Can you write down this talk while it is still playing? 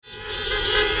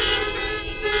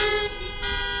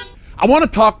I want to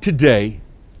talk today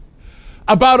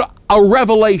about a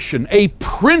revelation, a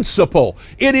principle.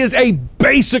 It is a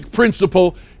basic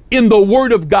principle in the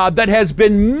Word of God that has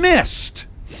been missed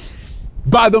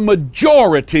by the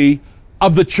majority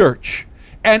of the church.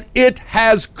 And it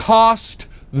has cost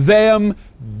them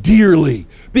dearly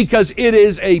because it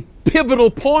is a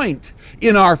pivotal point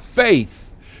in our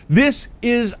faith. This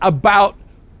is about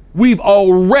we've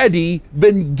already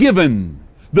been given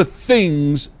the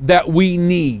things that we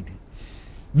need.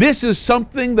 This is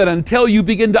something that until you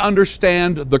begin to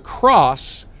understand the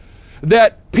cross,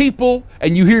 that people,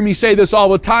 and you hear me say this all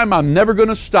the time, I'm never going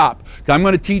to stop. I'm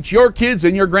going to teach your kids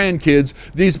and your grandkids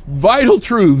these vital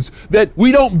truths that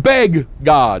we don't beg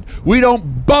God. We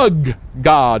don't bug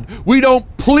God. We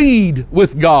don't plead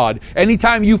with God.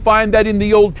 Anytime you find that in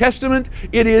the Old Testament,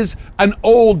 it is an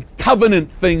old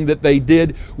covenant thing that they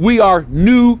did. We are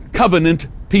new covenant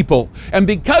people. And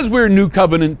because we're new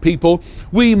covenant people,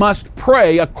 we must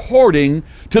pray according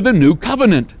to the new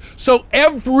covenant. So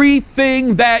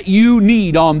everything that you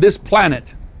need on this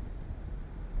planet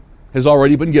has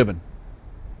already been given.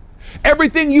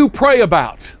 Everything you pray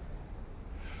about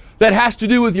that has to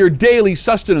do with your daily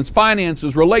sustenance,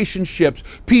 finances, relationships,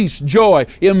 peace, joy,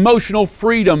 emotional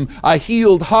freedom, a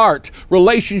healed heart,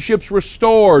 relationships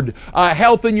restored,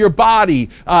 health in your body,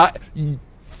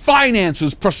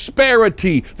 finances,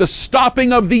 prosperity, the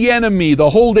stopping of the enemy, the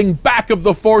holding back of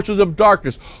the forces of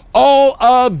darkness. All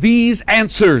of these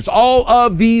answers, all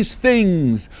of these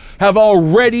things have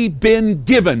already been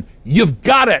given. You've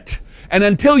got it. And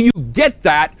until you get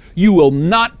that, you will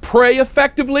not pray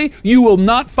effectively. You will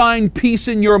not find peace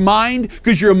in your mind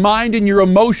because your mind and your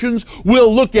emotions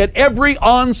will look at every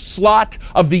onslaught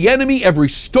of the enemy, every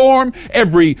storm,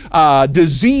 every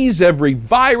disease, every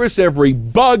virus, every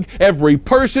bug, every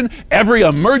person, every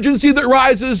emergency that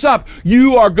rises up.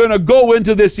 You are going to go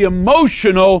into this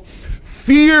emotional,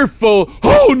 fearful,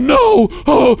 oh no,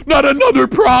 oh, not another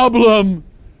problem.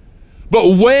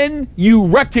 But when you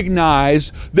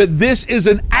recognize that this is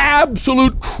an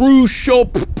absolute crucial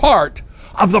part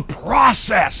of the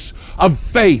process of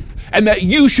faith and that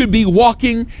you should be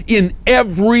walking in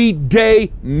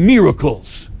everyday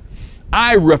miracles,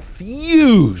 I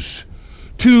refuse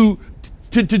to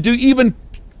even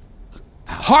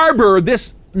harbor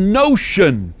this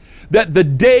notion that the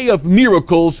day of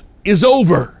miracles is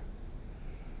over.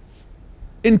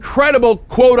 Incredible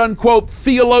quote-unquote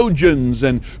theologians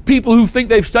and people who think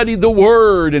they've studied the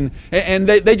Word and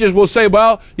they just will say,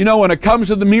 well, you know, when it comes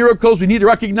to the miracles, we need to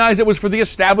recognize it was for the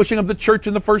establishing of the church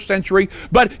in the first century,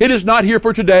 but it is not here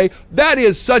for today. That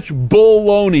is such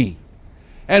baloney.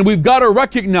 And we've got to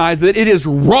recognize that it has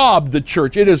robbed the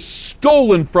church. It has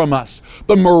stolen from us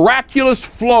the miraculous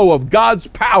flow of God's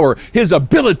power, His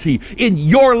ability in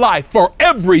your life for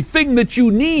everything that you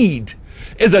need.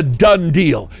 Is a done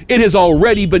deal. It has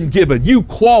already been given. You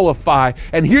qualify.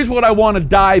 And here's what I want to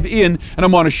dive in, and I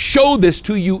want to show this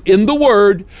to you in the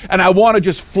Word, and I want to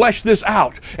just flesh this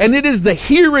out. And it is the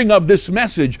hearing of this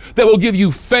message that will give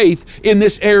you faith in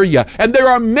this area. And there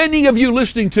are many of you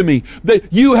listening to me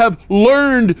that you have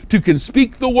learned to can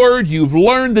speak the Word, you've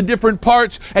learned the different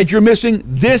parts, and you're missing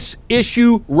this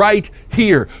issue right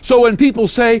here. So when people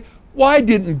say, why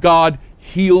didn't God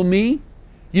heal me?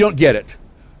 You don't get it.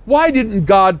 Why didn't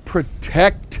God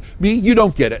protect me? You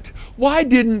don't get it. Why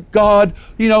didn't God,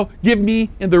 give me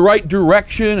in the right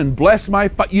direction and bless my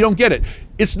You don't get it.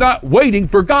 It's not waiting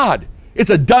for God.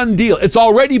 It's a done deal. It's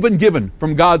already been given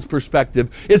from God's perspective.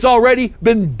 It's already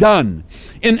been done.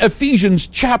 In Ephesians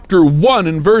chapter 1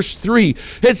 and verse 3,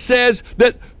 it says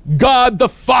that God, the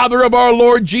Father of our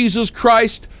Lord Jesus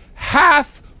Christ,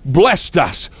 hath blessed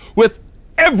us with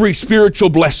every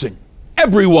spiritual blessing.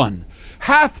 Everyone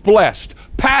hath blessed.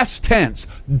 Past tense,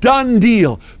 done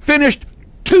deal, finished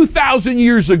 2,000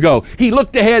 years ago. He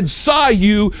looked ahead, saw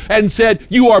you, and said,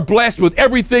 you are blessed with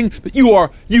everything that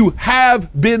you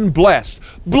have been blessed.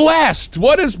 Blessed.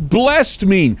 What does blessed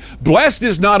mean? Blessed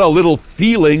is not a little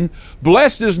feeling.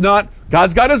 Blessed is not,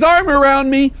 God's got His arm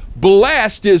around me.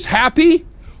 Blessed is happy,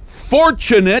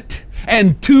 fortunate,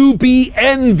 and to be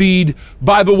envied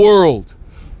by the world.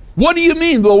 What do you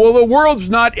mean? Well, the world's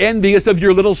not envious of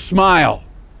your little smile.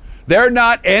 They're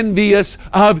not envious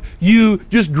of you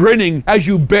just grinning as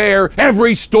you bear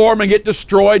every storm and get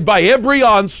destroyed by every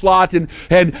onslaught. And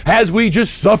as we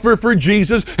just suffer for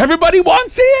Jesus, everybody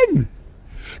wants in.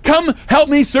 Come help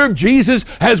me serve Jesus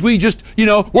as we just,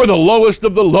 we're the lowest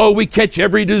of the low. We catch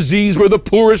every disease. We're the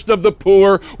poorest of the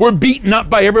poor. We're beaten up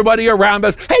by everybody around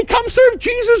us. Hey, come serve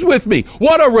Jesus with me.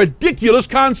 What a ridiculous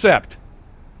concept.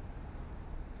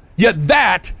 Yet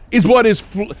that is what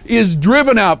is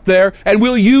driven out there, and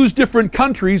we'll use different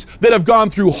countries that have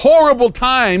gone through horrible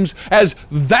times as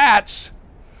that's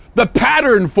the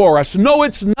pattern for us. No,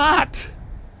 it's not.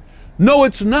 No,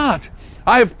 it's not.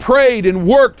 I have prayed and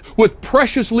worked with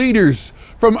precious leaders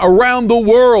from around the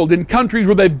world in countries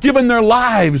where they've given their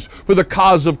lives for the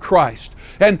cause of Christ.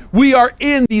 And we are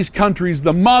in these countries,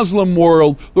 the Muslim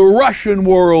world, the Russian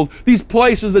world, these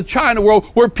places, the China world,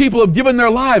 where people have given their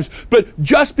lives. But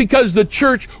just because the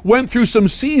church went through some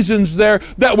seasons there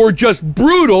that were just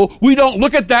brutal, we don't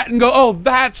look at that and go, oh,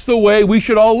 that's the way we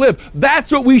should all live.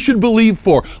 That's what we should believe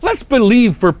for. Let's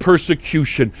believe for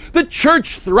persecution. The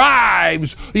church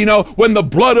thrives, when the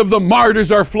blood of the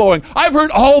martyrs are flowing. I've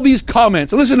heard all these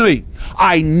comments. Listen to me.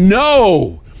 I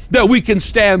know that we can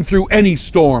stand through any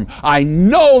storm. I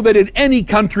know that in any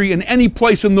country, in any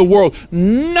place in the world,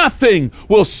 nothing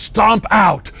will stomp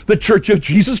out the Church of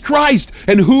Jesus Christ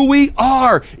and who we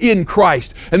are in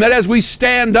Christ. And that as we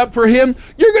stand up for Him,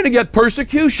 you're going to get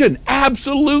persecution.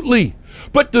 Absolutely.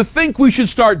 But to think we should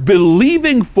start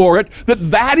believing for it,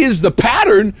 that is the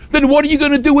pattern, then what are you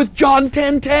going to do with John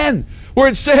 10:10? Where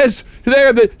it says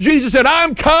there that Jesus said,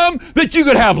 I'm come that you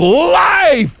could have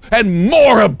life and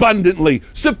more abundantly,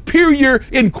 superior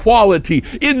in quality,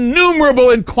 innumerable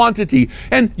in quantity.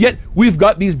 And yet we've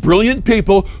got these brilliant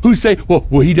people who say,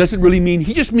 well, he doesn't really mean,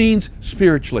 he just means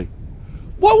spiritually.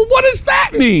 Well, what does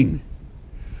that mean?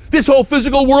 This whole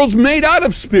physical world's made out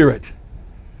of spirit.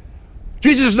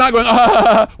 Jesus is not going,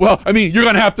 you're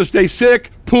going to have to stay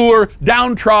sick, poor,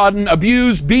 downtrodden,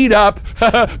 abused, beat up,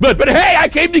 but hey, I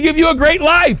came to give you a great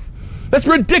life. That's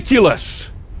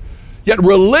ridiculous. Yet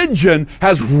religion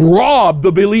has robbed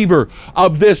the believer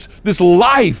of this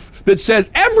life that says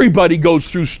everybody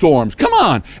goes through storms. Come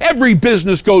on. Every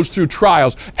business goes through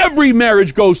trials. Every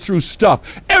marriage goes through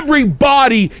stuff. Every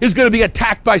body is going to be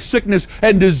attacked by sickness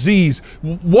and disease.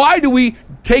 Why do we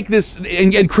take this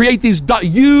and create these?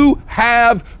 You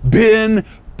have been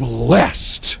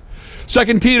blessed.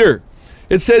 2 Peter,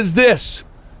 it says this,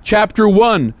 chapter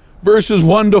 1, verses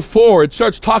 1-4, it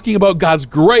starts talking about God's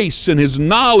grace and His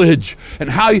knowledge and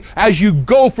how as you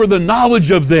go for the knowledge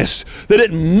of this, that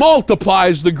it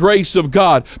multiplies the grace of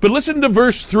God. But listen to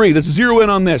verse 3. Let's zero in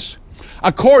on this.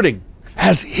 According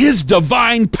as His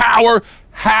divine power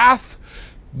hath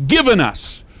given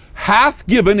us. Hath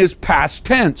given is past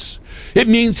tense. It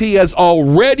means He has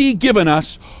already given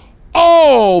us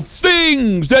all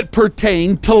things that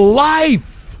pertain to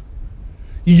life.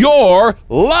 Your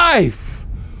life.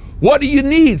 What do you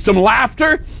need? Some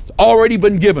laughter? Already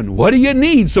been given. What do you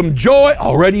need? Some joy?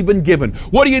 Already been given.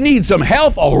 What do you need? Some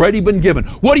health? Already been given.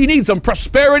 What do you need? Some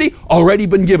prosperity? Already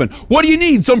been given. What do you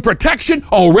need? Some protection?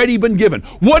 Already been given.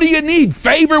 What do you need?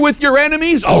 Favor with your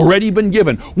enemies? Already been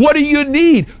given. What do you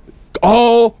need?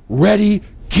 Already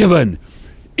given.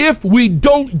 If we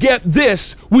don't get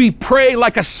this, we pray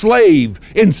like a slave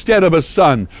instead of a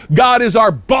son. God is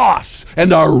our boss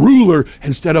and our ruler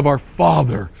instead of our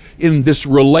father in this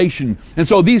relation. And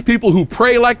so these people who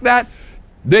pray like that,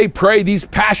 they pray these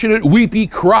passionate, weepy,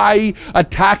 cry,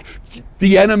 attack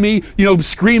the enemy,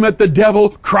 scream at the devil,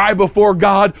 cry before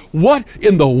God. What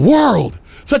in the world?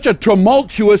 Such a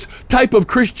tumultuous type of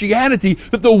Christianity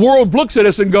that the world looks at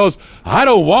us and goes, I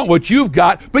don't want what you've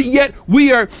got. But yet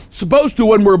we are supposed to,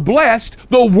 when we're blessed,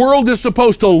 the world is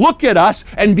supposed to look at us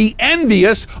and be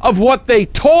envious of what they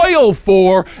toil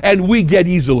for and we get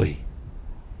easily.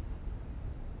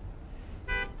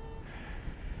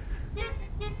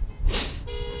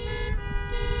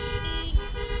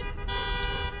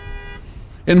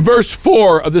 In verse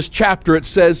 4 of this chapter it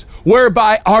says,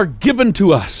 whereby are given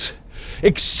to us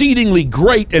exceedingly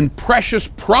great and precious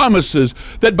promises,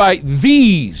 that by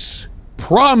these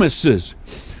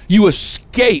promises you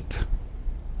escape,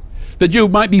 that you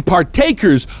might be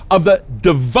partakers of the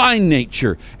divine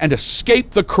nature and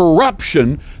escape the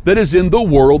corruption that is in the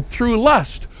world through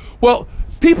lust. Well,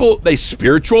 people, they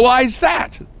spiritualize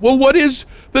that. Well, what is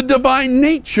the divine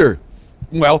nature?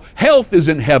 Well, health is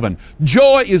in heaven.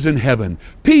 Joy is in heaven.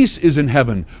 Peace is in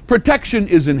heaven. Protection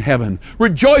is in heaven.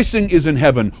 Rejoicing is in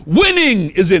heaven. Winning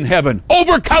is in heaven.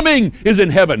 Overcoming is in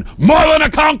heaven. More than a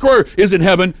conqueror is in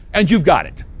heaven. And you've got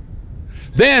it.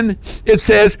 Then it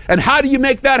says, and how do you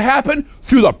make that happen?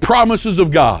 Through the promises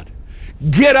of God.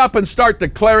 Get up and start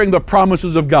declaring the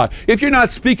promises of God. If you're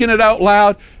not speaking it out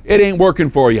loud, it ain't working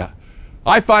for you.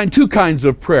 I find two kinds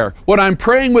of prayer. When I'm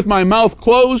praying with my mouth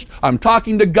closed, I'm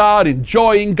talking to God,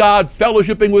 enjoying God,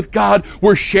 fellowshipping with God.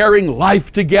 We're sharing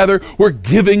life together. We're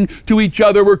giving to each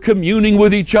other. We're communing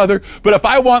with each other. But if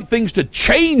I want things to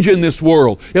change in this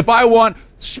world, if I want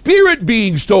spirit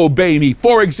beings to obey me.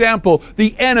 For example,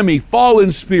 the enemy,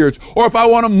 fallen spirits, or if I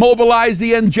want to mobilize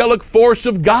the angelic force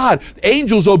of God,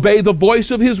 angels obey the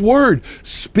voice of His word,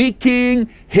 speaking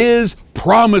His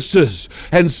promises.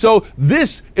 And so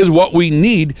this is what we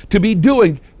need to be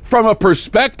doing from a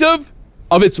perspective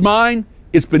of it's mine,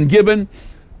 it's been given.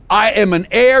 I am an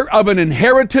heir of an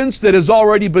inheritance that has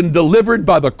already been delivered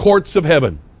by the courts of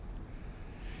heaven.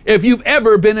 If you've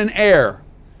ever been an heir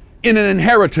in an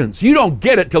inheritance, you don't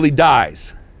get it till he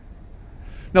dies.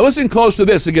 Now listen close to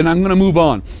this again. I'm going to move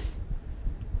on.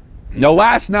 Now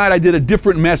last night I did a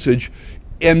different message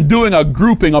and doing a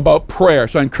grouping about prayer,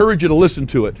 so I encourage you to listen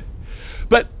to it.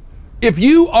 But if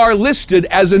you are listed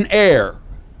as an heir,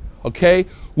 okay,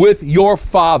 with your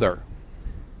father,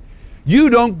 you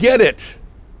don't get it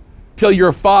till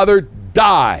your father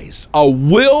dies. A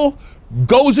will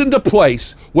goes into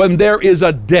place when there is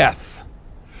a death.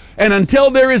 And until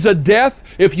there is a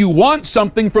death, if you want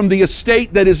something from the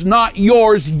estate that is not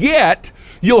yours yet,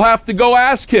 you'll have to go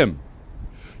ask him.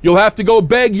 You'll have to go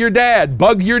beg your dad,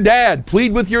 bug your dad,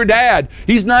 plead with your dad.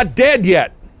 He's not dead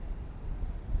yet.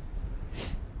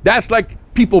 That's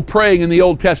like people praying in the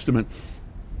Old Testament.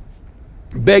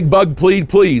 Beg, bug, plead,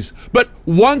 please. But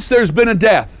once there's been a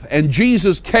death and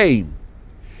Jesus came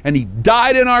and He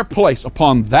died in our place,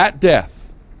 upon that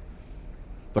death,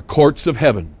 the courts of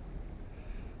heaven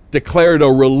declared a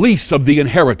release of the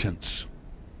inheritance.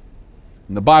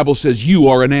 And the Bible says you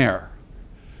are an heir.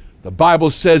 The Bible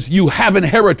says you have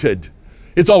inherited.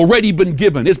 It's already been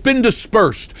given. It's been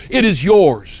dispersed. It is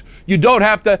yours. You don't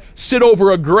have to sit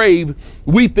over a grave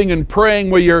weeping and praying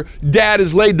where your dad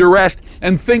is laid to rest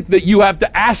and think that you have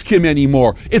to ask him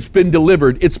anymore. It's been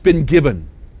delivered. It's been given.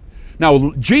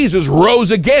 Now, Jesus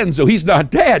rose again, so He's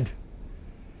not dead.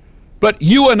 But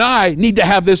you and I need to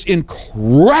have this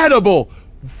incredible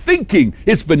thinking.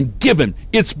 It's been given.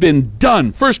 It's been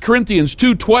done. 1 Corinthians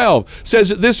 2:12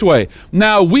 says it this way.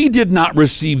 Now we did not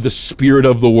receive the spirit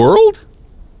of the world,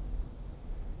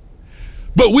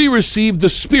 but we received the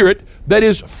Spirit that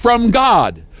is from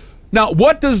God. Now,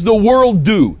 what does the world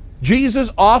do?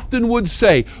 Jesus often would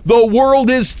say, the world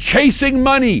is chasing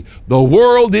money. The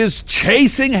world is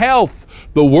chasing health.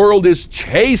 The world is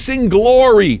chasing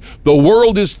glory. The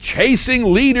world is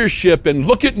chasing leadership and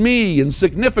look at me and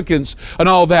significance and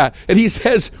all that. And He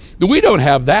says, we don't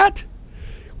have that.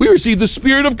 We receive the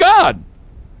Spirit of God.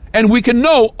 And we can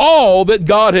know all that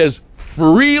God has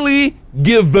freely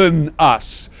given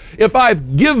us. If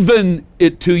I've given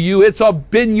it to you, it's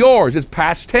been yours. It's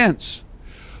past tense.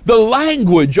 The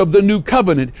language of the new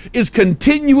covenant is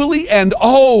continually and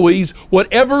always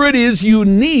whatever it is you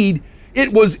need,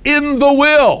 it was in the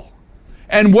will.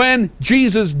 And when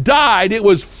Jesus died, it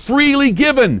was freely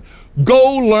given.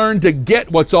 Go learn to get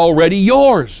what's already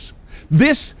yours.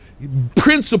 This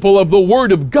principle of the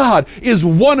Word of God is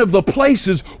one of the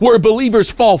places where believers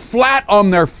fall flat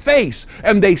on their face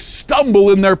and they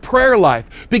stumble in their prayer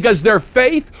life because their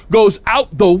faith goes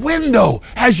out the window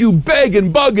as you beg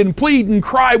and bug and plead and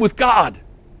cry with God.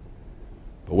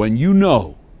 But when you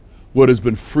know what has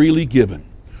been freely given,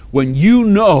 when you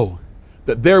know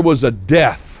that there was a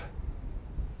death,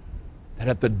 that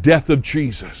at the death of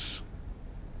Jesus,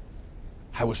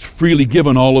 I was freely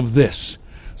given all of this,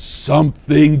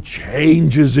 something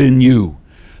changes in you.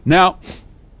 Now,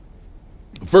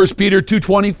 1 Peter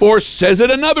 2:24 says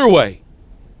it another way.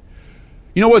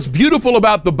 You know what's beautiful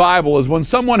about the Bible is when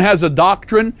someone has a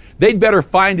doctrine, they'd better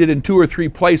find it in 2 or 3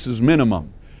 places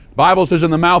minimum. The Bible says in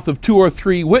the mouth of 2 or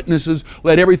 3 witnesses,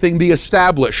 let everything be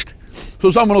established. So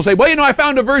someone will say, well, I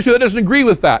found a verse that doesn't agree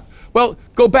with that. Well,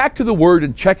 go back to the Word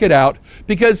and check it out,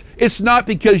 because it's not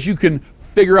because you can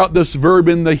figure out this verb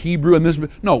in the Hebrew and this.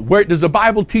 No, where does the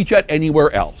Bible teach that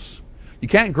anywhere else? You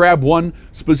can't grab one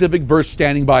specific verse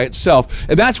standing by itself.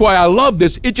 And that's why I love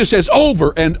this. It just says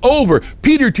over and over.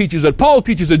 Peter teaches it, Paul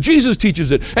teaches it, Jesus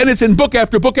teaches it, and it's in book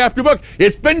after book after book.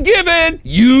 It's been given.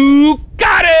 You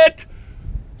got it.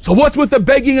 So what's with the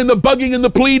begging and the bugging and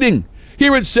the pleading?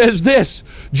 Here it says this,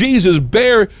 Jesus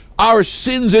bare our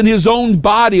sins in His own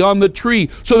body on the tree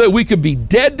so that we could be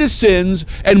dead to sins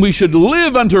and we should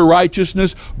live unto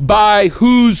righteousness, by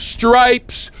whose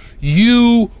stripes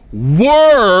you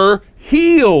were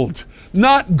healed.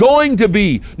 Not going to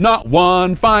be, not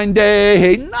one fine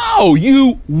day. No,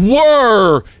 you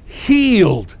were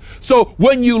healed. So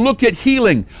when you look at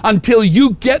healing, until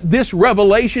you get this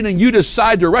revelation and you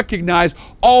decide to recognize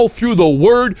all through the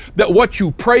Word that what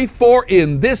you pray for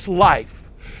in this life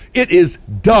It is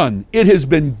done. It has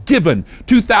been given.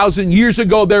 2,000 years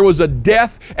ago, there was a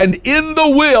death, and in the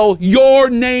will, your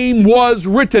name was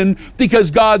written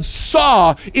because God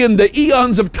saw in the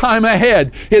eons of time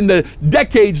ahead, in the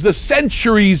decades, the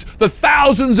centuries, the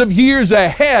thousands of years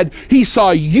ahead, He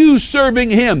saw you serving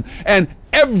Him, and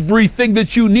everything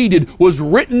that you needed was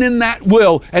written in that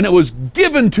will, and it was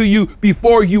given to you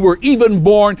before you were even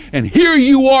born. And here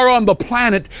you are on the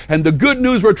planet, and the good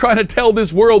news we're trying to tell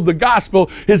this world, the gospel,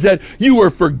 is that you are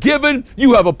forgiven.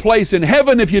 You have a place in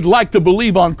heaven if you'd like to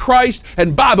believe on Christ.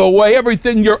 And by the way,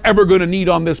 everything you're ever going to need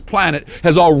on this planet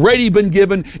has already been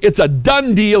given. It's a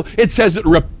done deal. It says it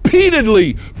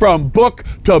repeatedly from book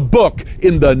to book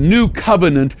in the new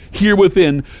covenant here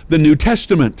within the New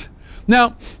Testament.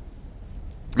 Now,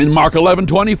 in Mark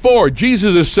 11:24,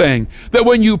 Jesus is saying that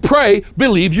when you pray,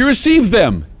 believe you receive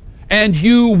them, and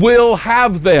you will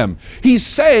have them. He's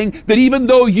saying that even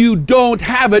though you don't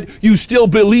have it, you still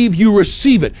believe you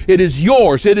receive it. It is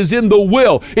yours. It is in the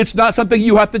will. It's not something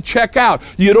you have to check out.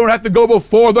 You don't have to go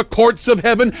before the courts of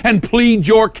heaven and plead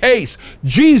your case.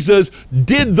 Jesus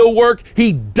did the work.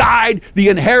 He died. The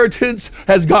inheritance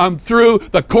has gone through.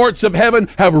 The courts of heaven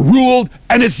have ruled,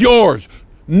 and it's yours.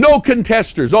 No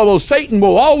contesters. Although Satan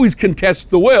will always contest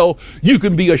the will, you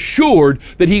can be assured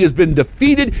that he has been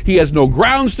defeated. He has no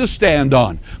grounds to stand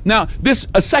on. Now,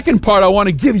 a second part I want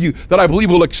to give you that I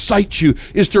believe will excite you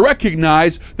is to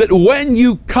recognize that when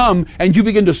you come and you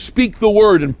begin to speak the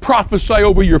word and prophesy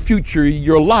over your future,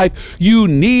 your life, you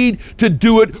need to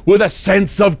do it with a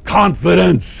sense of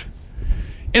confidence.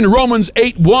 In Romans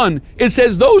 8:1, it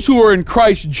says those who are in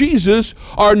Christ Jesus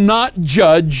are not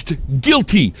judged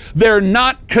guilty. They're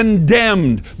not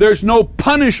condemned. There's no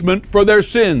punishment for their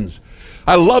sins.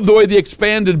 I love the way the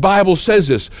Expanded Bible says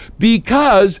this,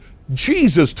 because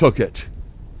Jesus took it.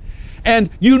 And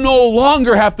you no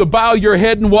longer have to bow your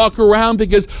head and walk around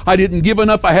because I didn't give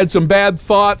enough, I had some bad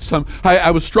thoughts,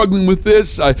 I was struggling with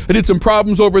this, I did some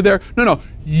problems over there. No,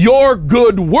 your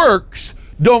good works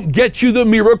don't get you the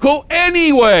miracle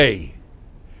anyway.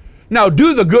 Now,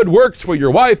 do the good works for your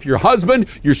wife, your husband,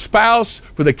 your spouse,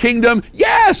 for the kingdom.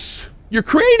 Yes, you're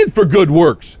created for good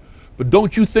works. But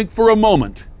don't you think for a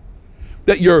moment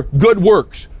that your good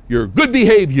works, your good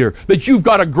behavior, that you've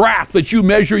got a graph that you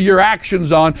measure your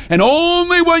actions on, and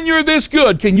only when you're this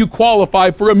good can you qualify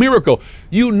for a miracle.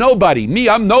 You nobody. Me,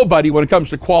 I'm nobody when it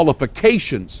comes to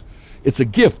qualifications. It's a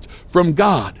gift from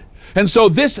God. And so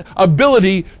this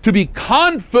ability to be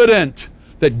confident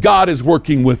that God is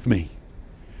working with me.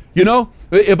 You know,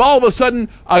 if all of a sudden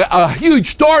a huge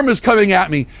storm is coming at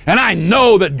me and I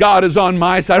know that God is on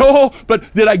my side. Oh,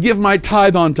 but did I give my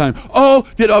tithe on time? Oh,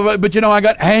 but you know, I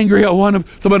got angry at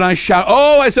someone I shout.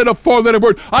 Oh, I said a 4-letter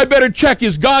word. I better check.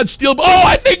 Is God still? Oh,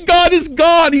 I think God is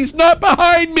gone. He's not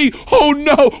behind me. Oh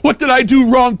no, what did I do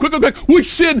wrong? Quick. Which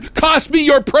sin cost me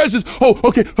your presence? Oh,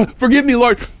 okay, forgive me,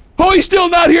 Lord. Oh, he's still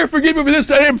not here. Forgive me for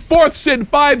this. And 4th sin,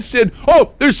 5th sin.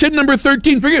 Oh, there's sin number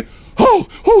 13. Forgive.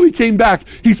 Oh, he came back.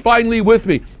 He's finally with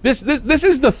me. This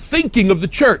is the thinking of the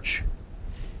church.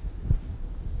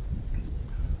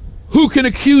 Who can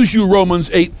accuse you, Romans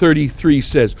 8:33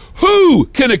 says. Who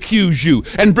can accuse you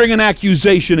and bring an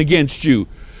accusation against you?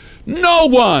 No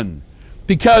one.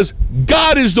 Because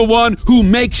God is the one who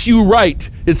makes you right.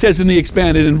 It says in the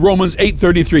Expanded in Romans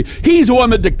 8:33. He's the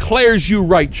one that declares you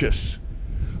righteous.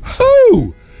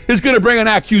 Who is going to bring an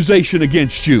accusation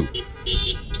against you?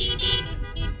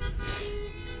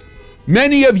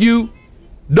 Many of you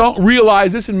don't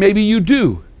realize this, and maybe you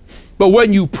do. But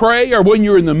when you pray or when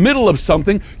you're in the middle of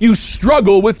something, you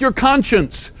struggle with your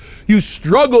conscience. You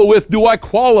struggle with, do I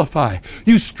qualify?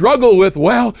 You struggle with,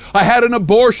 well, I had an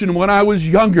abortion when I was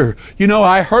younger. You know,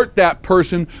 I hurt that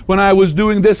person when I was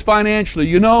doing this financially.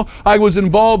 You know, I was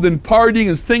involved in partying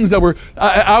and things that were,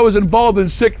 I was involved in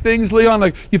sick things, Leon.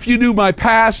 Like, if you knew my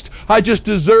past, I just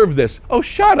deserve this. Oh,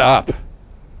 shut up.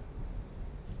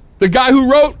 The guy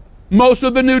who wrote most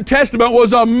of the New Testament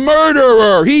was a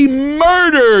murderer. He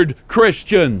murdered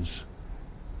Christians.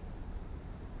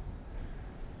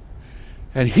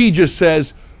 And he just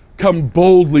says, come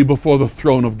boldly before the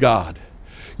throne of God.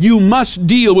 You must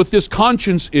deal with this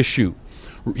conscience issue.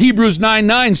 Hebrews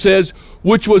 9:9 says,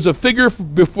 which was a figure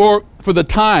for the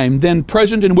time then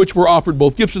present in which were offered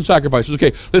both gifts and sacrifices.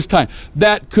 Okay, this time.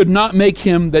 That could not make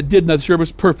him that did not the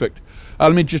service perfect.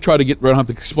 Let me just try to I don't have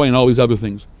to explain all these other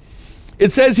things.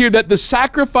 It says here that the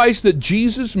sacrifice that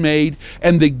Jesus made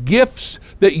and the gifts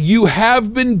that you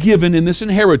have been given in this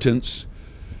inheritance,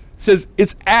 says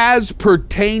it's as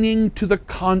pertaining to the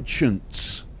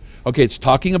conscience. Okay, it's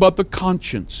talking about the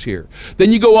conscience here.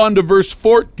 Then you go on to verse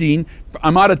 14.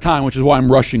 I'm out of time, which is why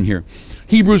I'm rushing here.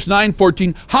 Hebrews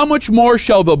 9:14, how much more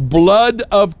shall the blood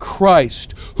of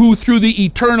Christ, who through the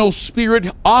eternal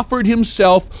Spirit offered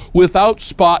himself without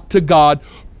spot to God,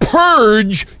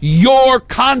 purge your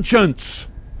conscience.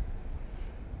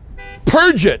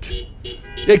 Purge it.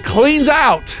 It cleans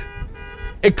out.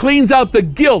 It cleans out the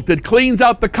guilt. It cleans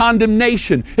out the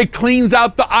condemnation. It cleans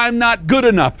out the I'm not good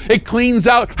enough. It cleans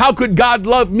out how could God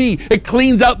love me? It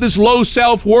cleans out this low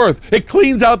self-worth. It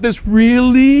cleans out this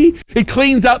really? It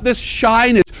cleans out this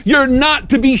shyness. You're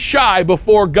not to be shy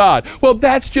before God. Well,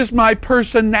 that's just my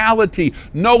personality.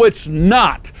 No, it's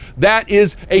not. That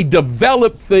is a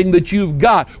developed thing that you've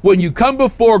got. When you come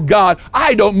before God,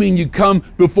 I don't mean you come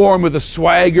before Him with a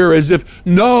swagger as if,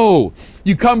 no.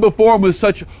 You come before Him with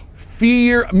such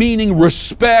fear, meaning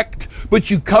respect,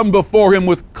 but you come before Him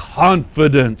with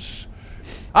confidence.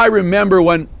 I remember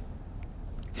when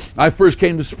I first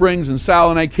came to Springs, and Sal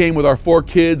and I came with our 4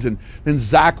 kids, and then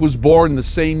Zach was born the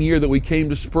same year that we came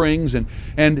to Springs, and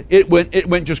it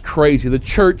went just crazy. The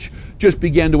church just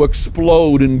began to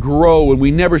explode and grow, and we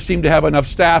never seemed to have enough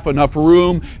staff, enough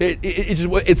room.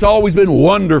 It's always been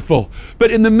wonderful.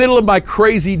 But in the middle of my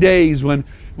crazy days when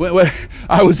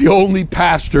I was the only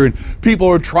pastor and people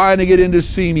were trying to get in to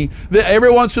see me,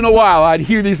 every once in a while I'd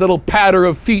hear these little patter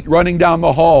of feet running down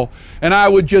the hall, and I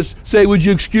would just say, would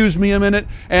you excuse me a minute?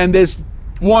 And this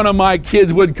one of my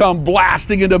kids would come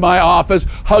blasting into my office,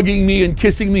 hugging me and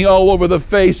kissing me all over the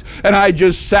face, and I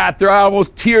just sat there. I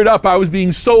almost teared up. I was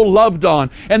being so loved on.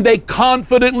 And they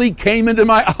confidently came into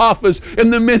my office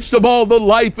in the midst of all the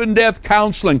life and death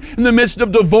counseling, in the midst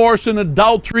of divorce and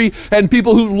adultery and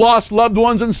people who've lost loved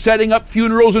ones and setting up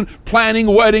funerals and planning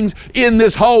weddings. In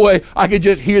this hallway, I could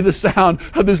just hear the sound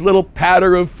of this little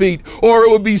patter of feet. Or it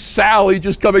would be Sally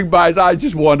just coming by as I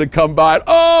just wanted to come by.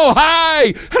 Oh, hi!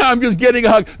 And I'm just getting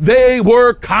a hug. They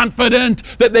were confident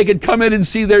that they could come in and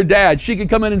see their dad. She could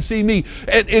come in and see me.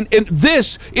 And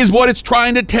this is what it's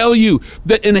trying to tell you,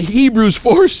 that in Hebrews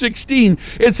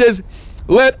 4:16, it says,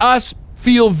 let us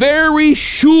feel very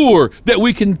sure that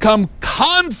we can come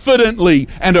confidently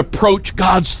and approach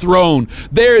God's throne.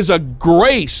 There is a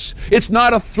grace. It's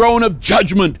not a throne of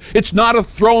judgment. It's not a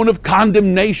throne of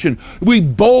condemnation. We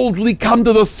boldly come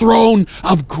to the throne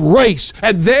of grace.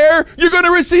 And there you're going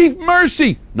to receive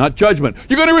mercy, not judgment.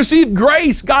 You're going to receive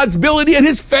grace, God's ability and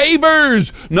His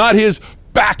favors, not His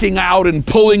backing out and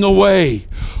pulling away.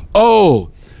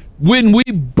 Oh, when we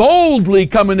boldly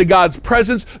come into God's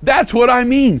presence, that's what I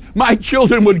mean. My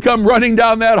children would come running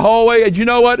down that hallway, and you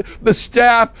know what? The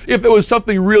staff, if it was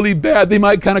something really bad, they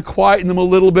might kind of quieten them a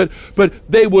little bit, but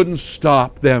they wouldn't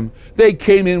stop them. They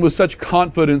came in with such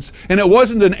confidence, and it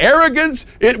wasn't an arrogance,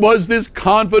 it was this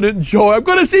confident joy. I'm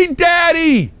going to see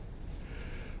Daddy!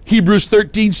 Hebrews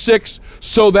 13:6,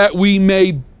 so that we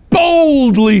may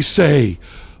boldly say,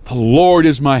 the Lord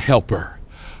is my helper.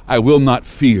 I will not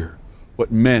fear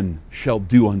what men shall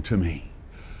do unto me.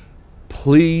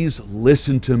 Please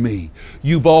listen to me.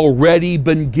 You've already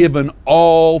been given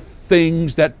all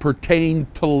things that pertain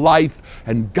to life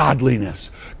and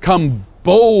godliness. Come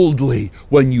boldly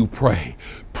when you pray.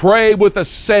 Pray with a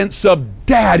sense of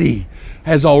Daddy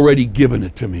has already given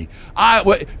it to me.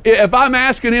 If I'm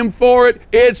asking Him for it,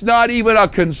 it's not even a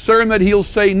concern that He'll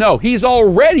say no. He's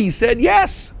already said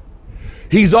yes.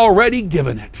 He's already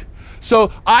given it.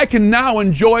 So I can now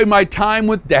enjoy my time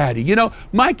with Daddy. You know,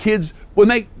 my kids, when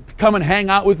they come and hang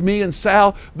out with me and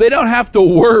Sal, they don't have to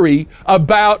worry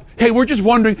about, hey, we're just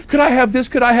wondering, could I have this,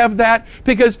 could I have that?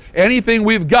 Because anything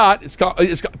we've got,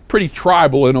 it's pretty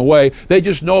tribal in a way. They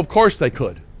just know, of course they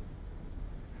could.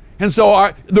 And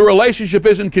so the relationship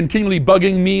isn't continually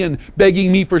bugging me and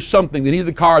begging me for something. They need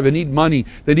the car, they need money,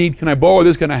 they need, can I borrow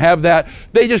this, can I have that?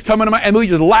 They just come into and we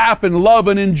just laugh and love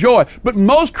and enjoy. But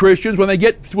most Christians, when they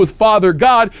get with Father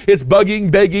God, it's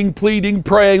bugging, begging, pleading,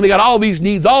 praying. They got all these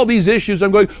needs, all these issues. I'm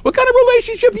going, what kind of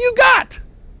relationship you got?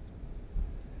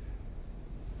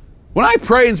 When I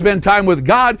pray and spend time with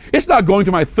God, it's not going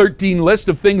through my 13 list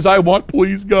of things I want,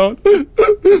 please God.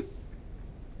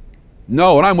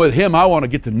 No, when I'm with Him, I want to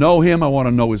get to know Him. I want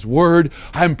to know His Word.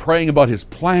 I'm praying about His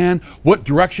plan. What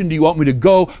direction do you want me to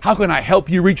go? How can I help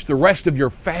you reach the rest of your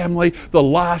family, the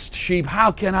lost sheep? How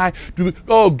can I do,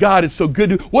 oh God, it's so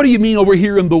good. What do you mean over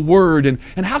here in the Word? And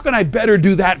how can I better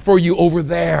do that for you over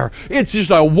there? It's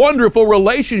just a wonderful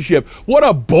relationship. What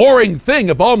a boring thing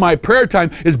if all my prayer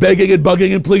time is begging and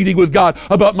bugging and pleading with God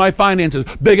about my finances,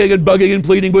 begging and bugging and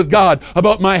pleading with God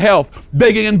about my health,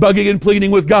 begging and bugging and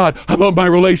pleading with God about my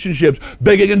relationships,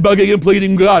 begging and bugging and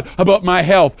pleading God about my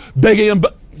health, begging and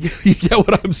you get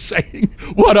what I'm saying?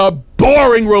 What a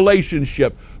boring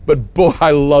relationship. But boy,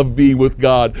 I love being with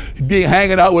God,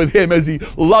 hanging out with Him as He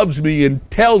loves me and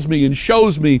tells me and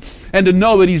shows me, and to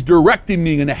know that He's directing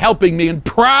me and helping me and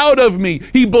proud of me.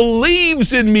 He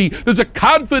believes in me. There's a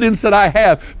confidence that I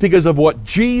have because of what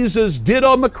Jesus did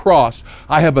on the cross.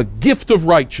 I have a gift of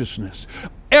righteousness.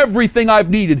 Everything I've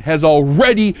needed has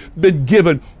already been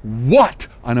given. What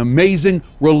an amazing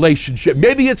relationship.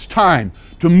 Maybe it's time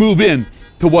to move in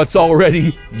to what's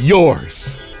already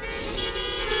yours.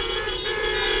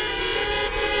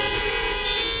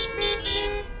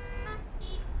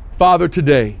 Father,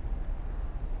 today,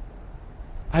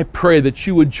 I pray that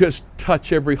you would just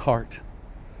touch every heart,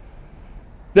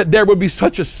 that there would be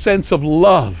such a sense of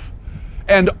love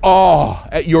and awe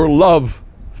at your love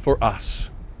for us,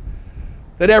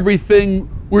 that everything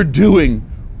we're doing,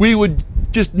 we would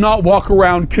just not walk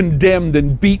around condemned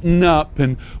and beaten up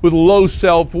and with low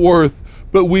self-worth,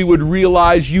 but we would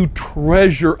realize you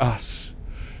treasure us,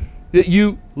 that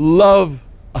you love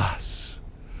us.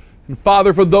 And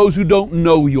Father, for those who don't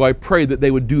know you, I pray that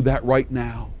they would do that right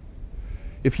now.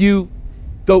 If you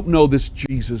don't know this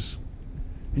Jesus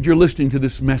and you're listening to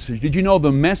this message, did you know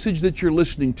the message that you're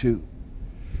listening to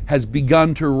has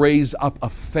begun to raise up a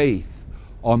faith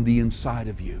on the inside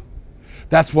of you?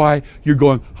 That's why you're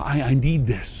going, I need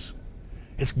this.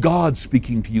 It's God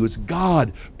speaking to you. It's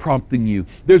God prompting you.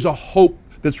 There's a hope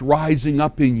that's rising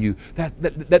up in you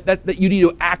that you need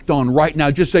to act on right now.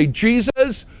 Just say,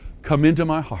 Jesus, come into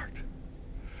my heart.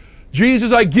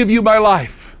 Jesus, I give you my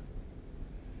life.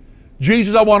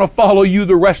 Jesus, I want to follow you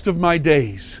the rest of my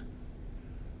days.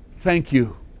 Thank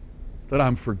you that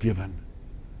I'm forgiven,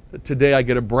 that today I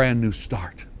get a brand new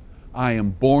start. I am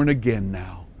born again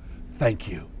now.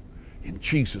 Thank you. In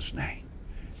Jesus' name,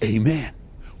 amen.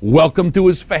 Welcome to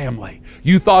His family.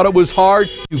 You thought it was hard.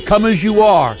 You come as you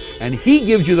are, and He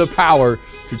gives you the power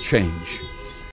to change.